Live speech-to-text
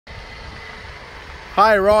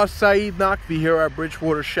Hi, Ross, Saeed Naqvi here at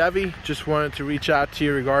Bridgewater Chevy. Just wanted to reach out to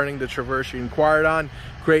you regarding the Traverse you inquired on.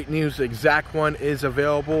 Great news, the exact one is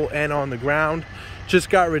available and on the ground. Just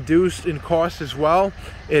got reduced in cost as well.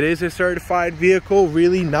 It is a certified vehicle,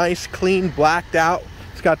 really nice, clean, blacked out.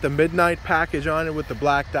 It's got the midnight package on it with the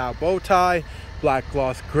blacked out bow tie, black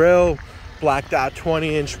gloss grille, blacked out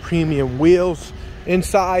 20-inch premium wheels.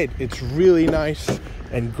 Inside, it's really nice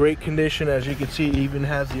and great condition. As you can see, it even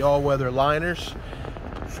has the all-weather liners.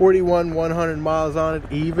 100 miles on it,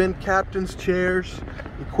 even captain's chairs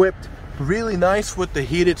equipped, really nice with the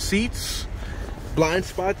heated seats, blind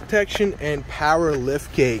spot detection, and power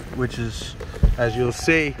lift gate, which is, as you'll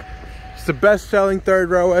see, it's the best-selling third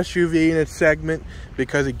row SUV in its segment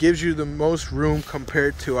because it gives you the most room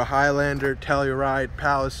compared to a Highlander, Telluride,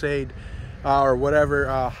 Palisade, or whatever,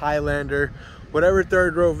 Highlander. Whatever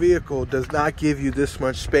third row vehicle does not give you this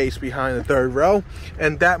much space behind the third row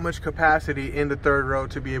and that much capacity in the third row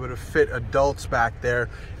to be able to fit adults back there,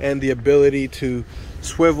 and the ability to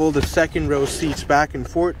swivel the second row seats back and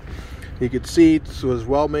forth. You can see it was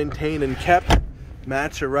well maintained and kept.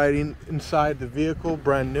 Mats are right inside the vehicle,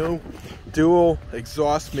 brand new. Dual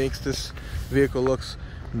exhaust makes this vehicle looks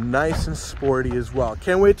nice and sporty as well.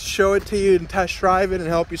 Can't wait to show it to you and test drive it and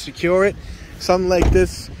help you secure it. Something like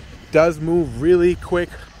this does move really quick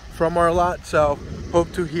from our lot, so hope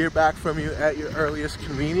to hear back from you at your earliest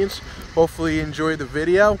convenience. Hopefully you enjoyed the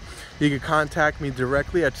video. You can contact me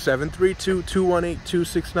directly at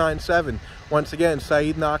 732-218-2697. Once again,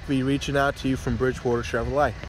 Saeed Naqvi reaching out to you from Bridgewater Chevrolet.